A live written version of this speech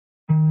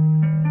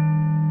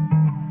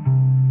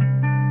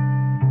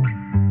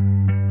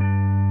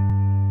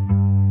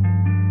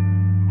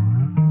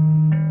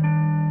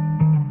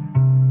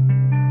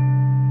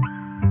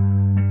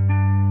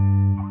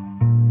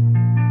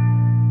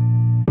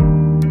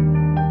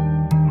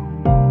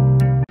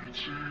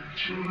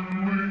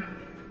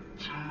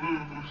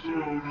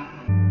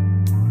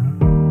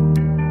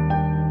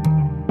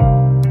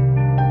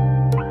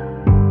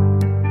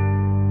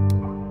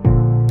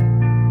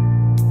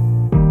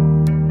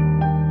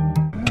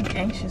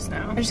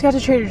Now. I just got to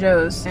Trader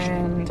Joe's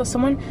and so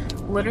someone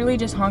literally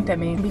just honked at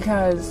me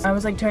because I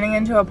was like turning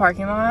into a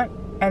parking lot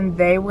and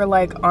they were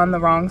like on the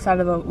wrong side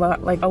of the,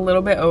 like a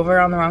little bit over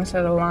on the wrong side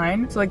of the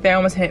line. So like they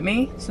almost hit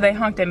me. So they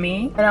honked at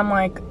me and I'm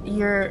like,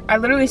 I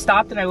literally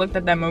stopped and I looked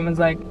at them and was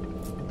like,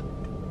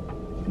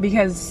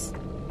 because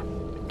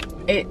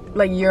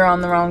like you're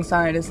on the wrong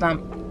side. It's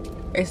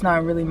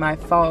not really my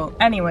fault.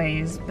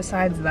 Anyways,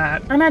 besides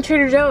that, I'm at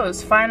Trader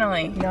Joe's,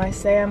 finally. You know, I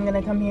say I'm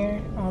gonna come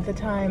here all the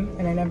time,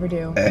 and I never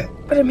do.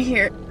 But I'm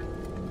here.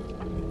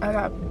 I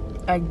got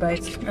egg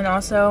bites. And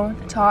also,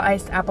 tall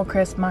iced apple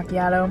crisp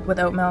macchiato with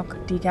oat milk,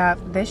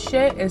 decaf. This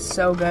shit is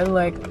so good,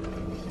 like,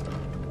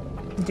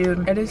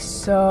 dude, it is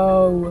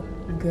so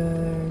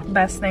good.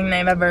 Best thing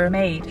they've ever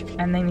made,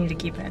 and they need to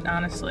keep it,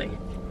 honestly.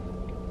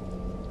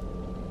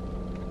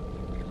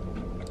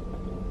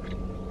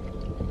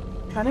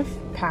 Kind of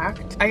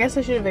packed. I guess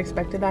I should have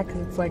expected that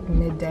because it's like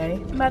midday.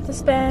 I'm about to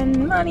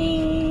spend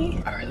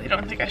money. I really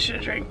don't think I should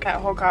have drank that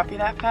whole coffee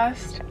that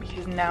fast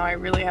because now I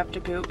really have to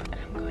poop and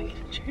I'm going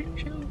to Trader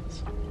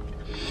Joe's.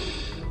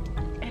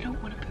 I don't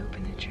want to poop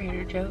in the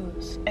Trader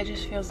Joe's. It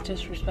just feels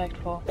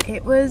disrespectful.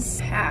 It was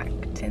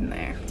packed in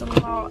there. It's a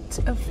lot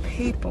of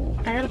people.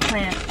 I got a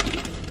plant.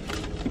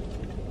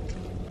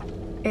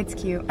 It's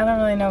cute. I don't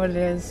really know what it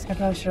is. I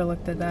probably should have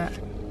looked at that.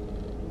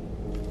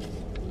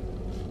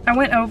 I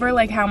went over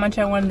like how much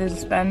I wanted to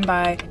spend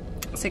by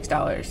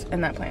 $6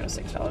 and that plan was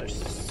 $6,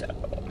 so.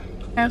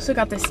 I also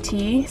got this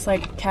tea. It's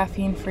like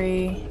caffeine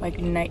free, like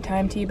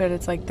nighttime tea, but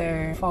it's like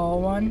their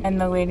fall one.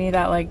 And the lady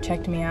that like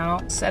checked me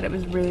out said it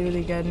was really,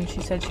 really good. And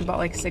she said she bought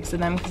like 6 of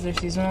them because they're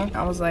seasonal.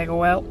 I was like,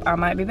 well, I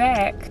might be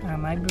back. I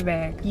might be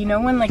back. You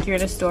know when like you're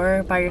at a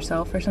store by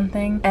yourself or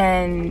something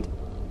and,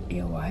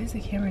 yo, why is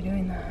the camera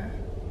doing that?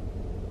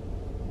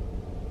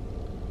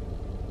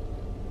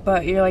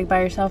 But you're like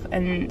by yourself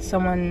and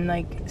someone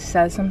like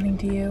says something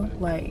to you,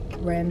 like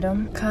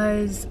random.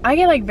 Cause I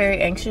get like very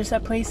anxious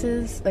at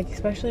places, like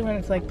especially when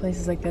it's like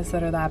places like this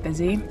that are that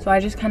busy. So I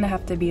just kind of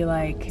have to be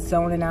like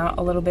zoning out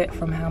a little bit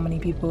from how many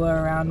people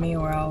are around me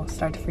or I'll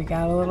start to freak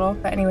out a little.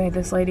 But anyway,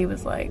 this lady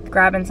was like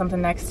grabbing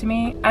something next to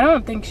me. I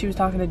don't think she was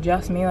talking to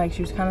just me, like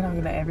she was kind of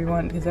talking to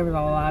everyone because there was a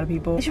lot of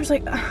people. And she was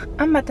like,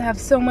 I'm about to have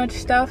so much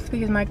stuff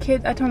because I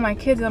told my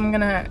kids I'm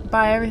gonna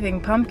buy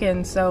everything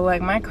pumpkin. So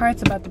like my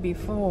cart's about to be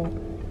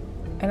full.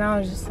 And I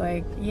was just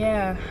like,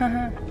 yeah,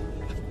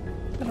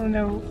 I don't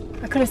know.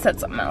 I could have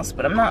said something else,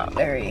 but I'm not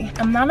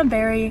a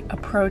very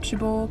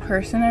approachable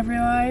person, I've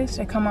realized.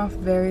 I come off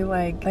very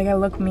like I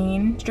look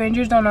mean.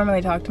 Strangers don't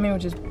normally talk to me,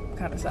 which is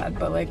kind of sad,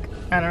 but like,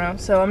 I don't know.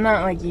 So I'm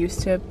not like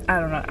used to, I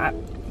don't know.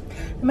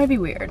 It might be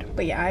weird,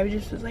 but yeah, I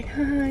just was like,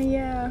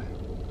 yeah.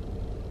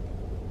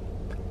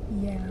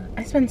 Yeah.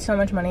 I spend so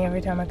much money every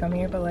time I come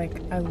here, but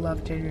like, I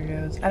love Trader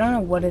Joe's. I don't know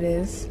what it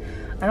is.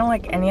 I don't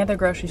like any other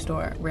grocery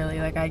store, really.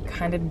 Like, I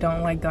kind of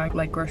don't like going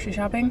like grocery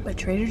shopping, but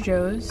Trader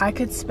Joe's, I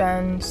could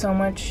spend so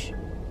much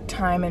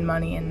time and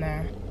money in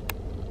there.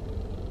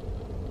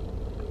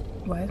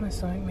 Why is my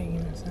stomach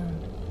making that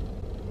sound?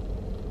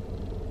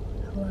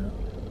 Hello?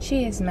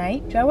 Cheers,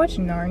 mate. Should I watch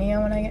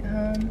Narnia when I get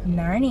home?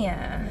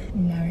 Narnia.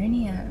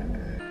 Narnia.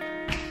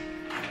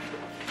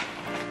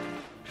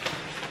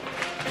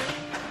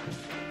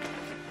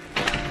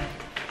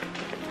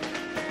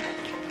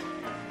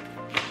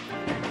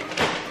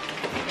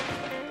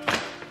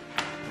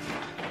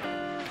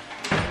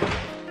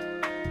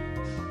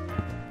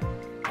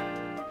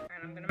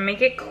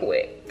 Make it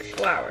quick.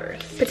 Flour,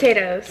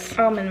 potatoes,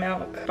 almond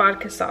milk,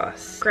 vodka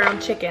sauce,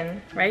 ground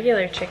chicken,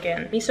 regular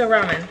chicken, miso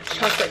ramen,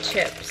 chocolate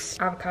chips,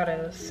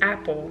 avocados,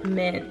 apple,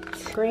 mint,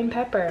 green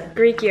pepper,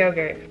 Greek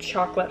yogurt,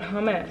 chocolate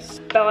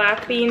hummus,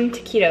 black bean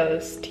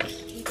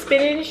taquitos,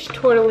 spinach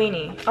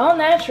tortellini, all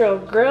natural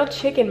grilled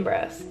chicken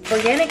breast,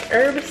 organic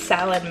herb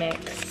salad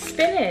mix,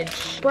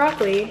 spinach,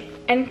 broccoli,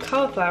 and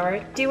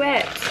cauliflower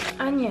duet,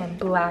 onion,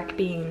 black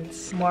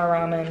beans, more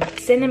ramen,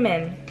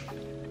 cinnamon,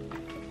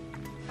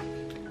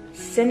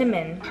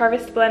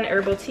 harvest blend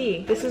herbal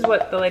tea. This is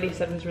what the lady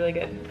said was really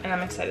good, and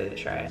I'm excited to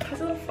try it. It has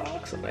a little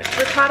fox on it.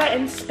 Ricotta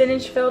and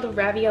spinach filled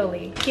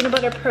ravioli, peanut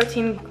butter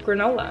protein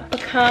granola,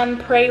 pecan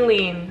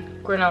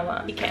praline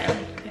granola, pecan.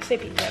 I say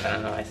pecan, I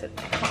don't know why I said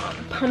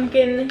pecan.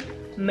 Pumpkin,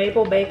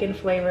 maple bacon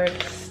flavored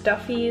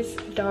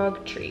Stuffies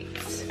dog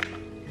treats,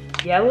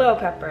 yellow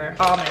pepper,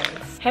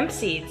 almonds, hemp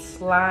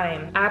seeds,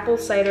 lime, apple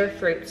cider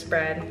fruit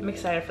spread. I'm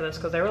excited for this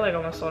because they were like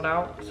almost sold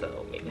out,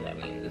 so maybe that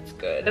means it's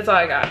good. That's all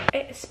I got.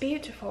 It's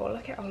beautiful.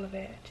 Look at all of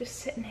it. Just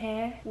sitting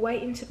here,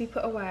 waiting to be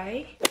put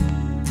away.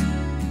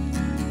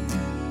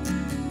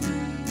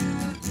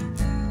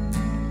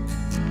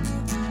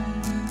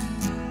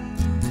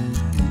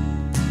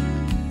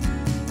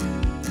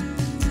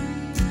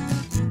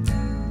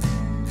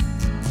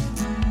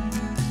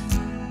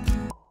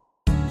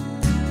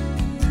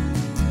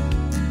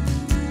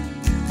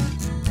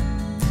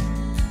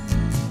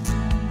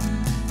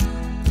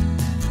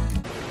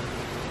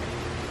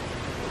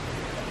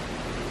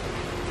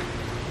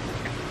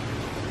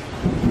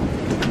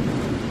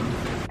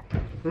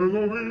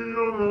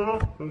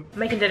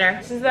 Making dinner.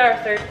 This is our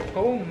third,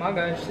 oh my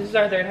gosh, this is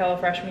our third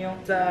HelloFresh meal.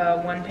 It's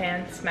one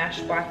pan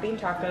smashed black bean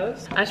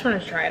tacos. I just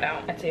wanted to try it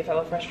out and see if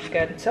HelloFresh was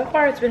good. So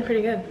far, it's been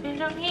pretty good.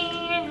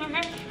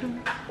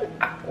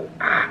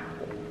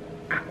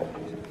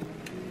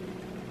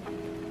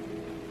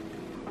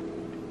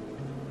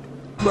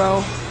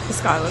 Bro, the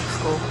sky looks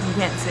cool. You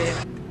can't see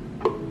it.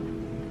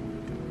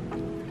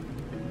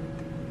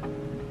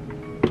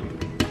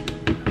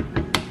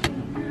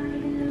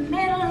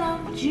 Middle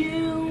of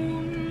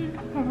June.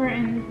 Cover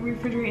and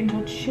refrigerate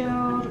until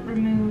chilled.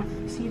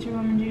 Remove seeds or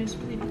lemon juice.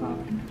 Put it off.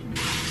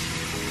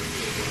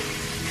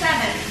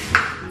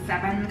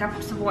 7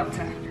 cups of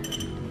water.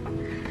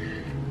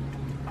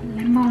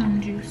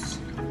 Lemon juice.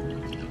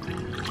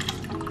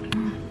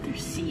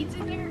 There's seeds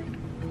in there.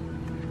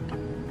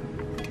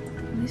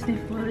 At least they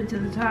floated to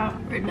the top.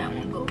 Where'd that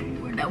one go?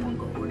 Where'd that one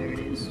go? Oh, there it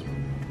is.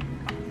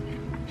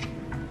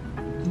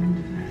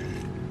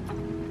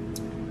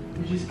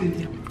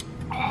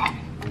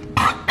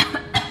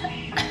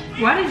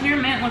 Why does your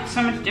mint look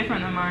so much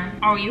different than mine?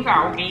 Oh, you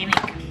got organic.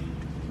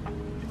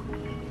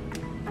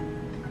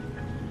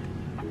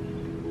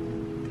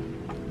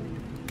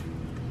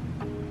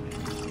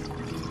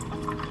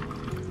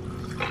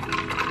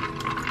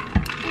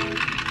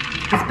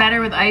 It's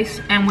better with ice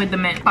and with the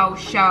mint. Oh,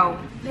 show.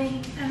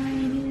 They are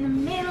in the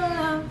middle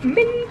of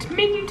mint.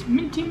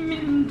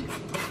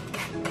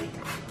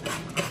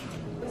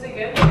 Was it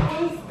good?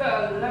 Was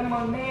the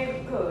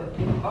lemonade good?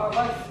 Or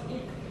was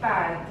it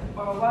bad?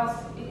 Or was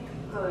it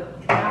good?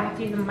 I have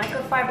to use a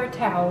microfiber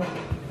towel.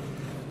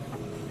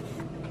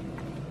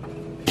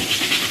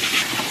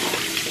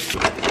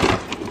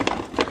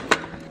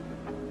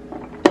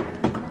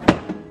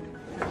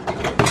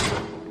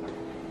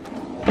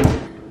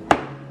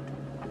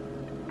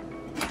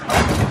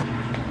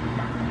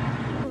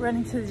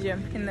 Running to the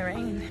gym in the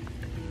rain.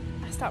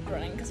 I stopped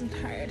running because I'm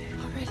tired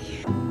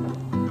already.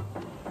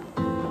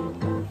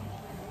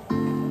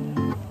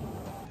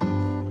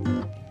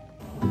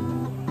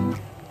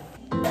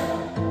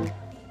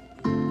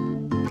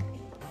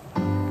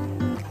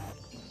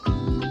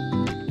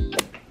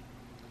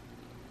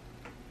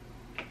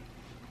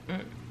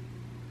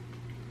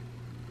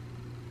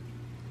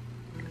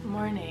 Good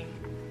morning.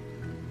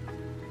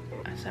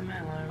 I set my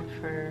alarm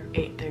for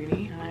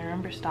 8:30 and I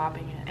remember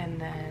stopping it, and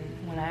then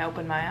when I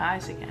opened my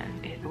eyes again,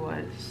 it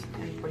was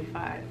 10:45.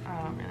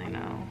 I don't really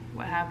know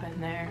what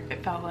happened there.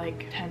 It felt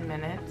like 10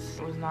 minutes.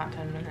 It was not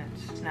 10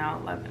 minutes. It's now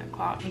 11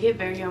 o'clock. I get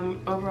very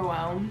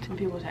overwhelmed when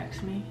people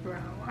text me. Bro,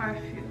 I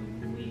feel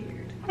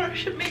weird. I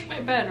should make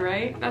my bed,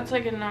 right? That's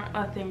like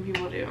a thing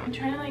people do. I'm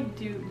trying to like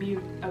be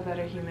a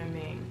better human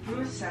being. I'm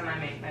gonna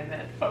semi-make my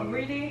bed. I'm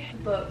reading a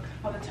book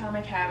called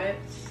Atomic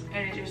Habits,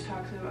 and it just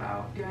talks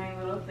about doing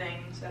little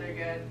things that are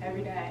good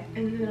every day,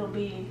 and it'll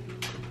be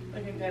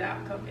like a good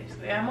outcome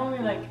basically. I'm only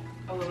like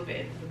a little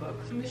bit into the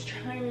books. I'm just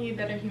trying to be a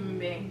better human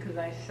being because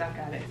I suck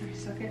at it. I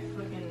suck at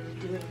fucking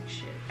doing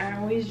shit. I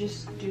always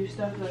just do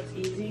stuff that's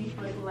easy,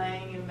 like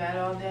laying in bed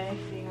all day,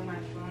 being on my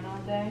phone all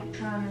day. I'm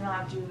trying to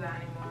not do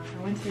that anymore.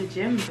 I went to the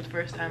gym for the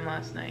first time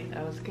last night.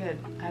 That was good.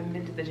 I haven't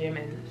been to the gym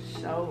in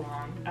so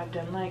long. I've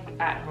done like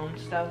at home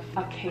stuff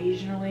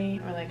occasionally,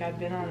 or like I've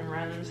been on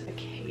runs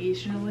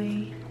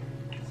occasionally.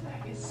 So I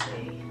can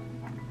see.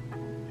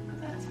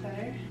 That's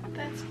better.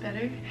 That's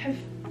better. Have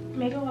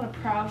made a lot of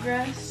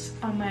progress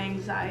on my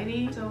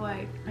anxiety. So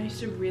like I used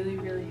to really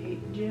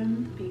hate the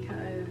gym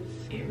because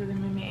it really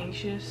made me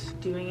anxious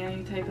doing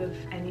any type of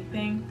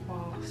anything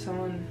while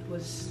someone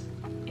was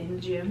in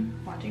the gym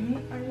watching me.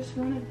 I just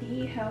want to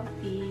be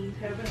healthy,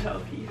 have a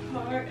healthy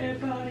heart and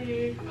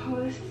body.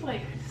 Oh, this is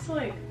like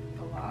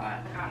a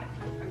lot. I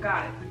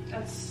got it.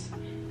 That's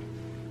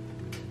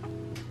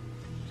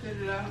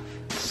good enough.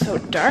 So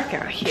dark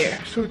out here.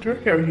 So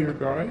dark out here,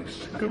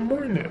 guys. Good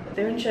morning.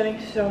 They've been shedding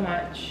so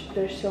much.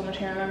 There's so much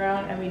hair on the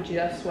ground, and we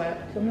just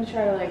swept. So I'm gonna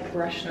try to like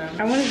brush them.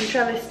 I wanted to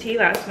try this tea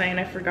last night and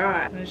I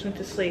forgot. I just went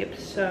to sleep.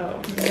 So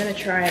I'm gonna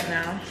try it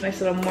now. Nice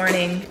little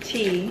morning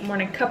tea,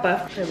 morning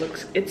cuppa.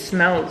 It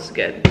smells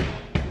good.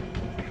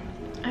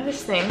 I have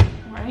this thing,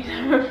 right?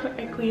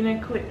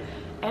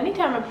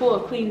 Anytime I pull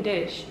a clean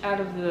dish out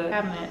of the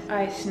cabinet,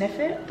 I sniff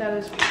it. That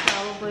is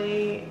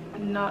probably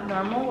not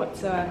normal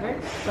whatsoever,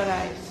 but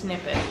I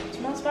sniff it. It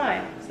smells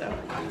fine, so.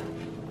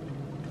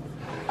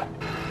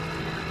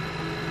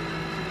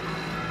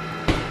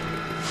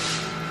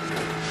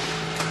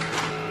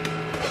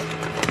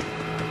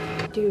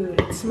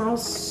 Dude, it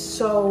smells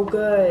so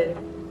good.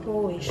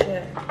 Holy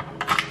shit.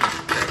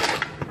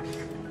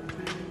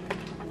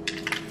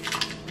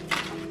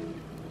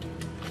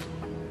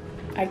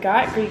 I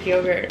got Greek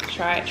yogurt to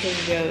try at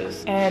Trader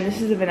Joe's, and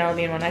this is the vanilla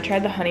bean one. I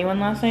tried the honey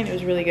one last night. It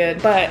was really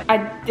good, but I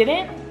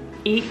didn't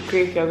eat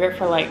Greek yogurt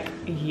for like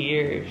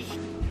years.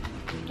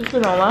 This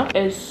granola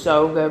is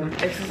so good.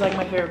 This is like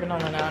my favorite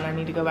granola now, and I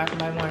need to go back and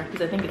buy more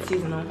because I think it's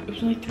seasonal. It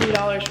was only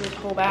 $3 for this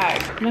whole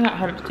bag. And I got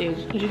hemp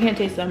seeds because you can't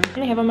taste them.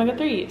 And they have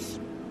omega-3s.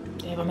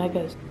 They have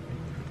omegas.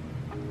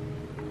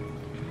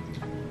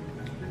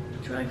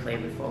 It's really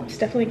flavorful. It's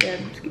definitely good.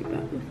 Scoop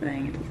out the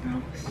thing. It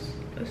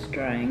smells this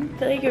drying. I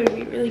feel like it would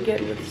be really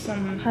good with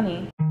some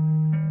honey.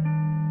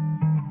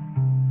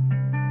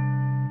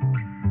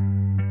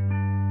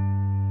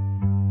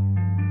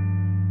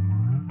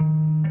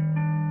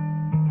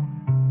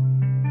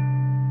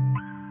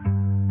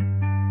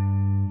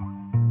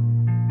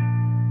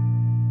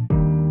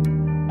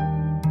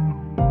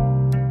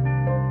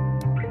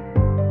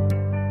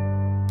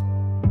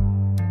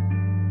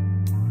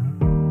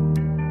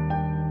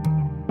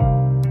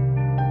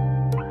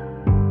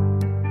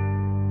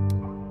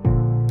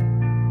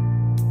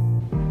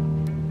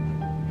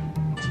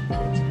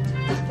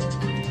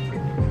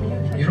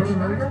 You don't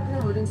remember?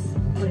 No, it's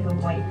like a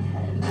white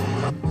head.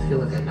 I feel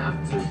like I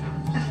napped 3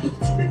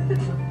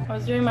 times. I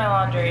was doing my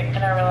laundry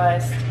and I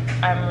realized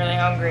I'm really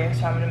hungry,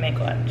 so I'm gonna make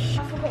lunch.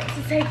 I forgot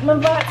to take my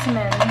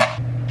vitamin.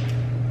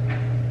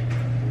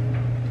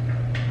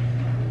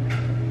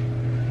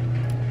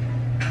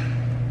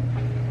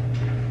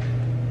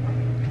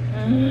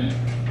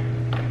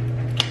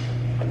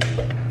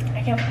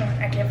 I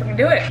can't fucking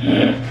do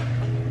it.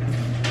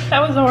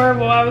 That was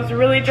horrible. I was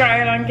really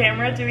trying on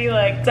camera to be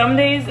like, some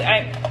days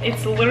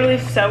it's literally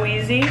so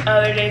easy.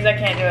 Other days I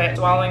can't do it.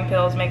 Swallowing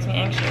pills makes me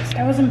anxious.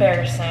 That was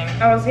embarrassing.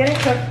 I was getting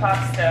cooked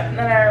pasta and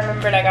then I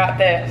remembered I got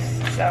this.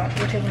 So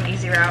we're taking the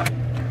easy route.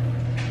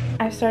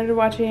 I started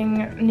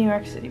watching New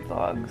York City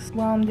vlogs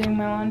while I'm doing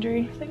my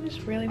laundry. I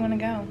just really want to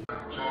go.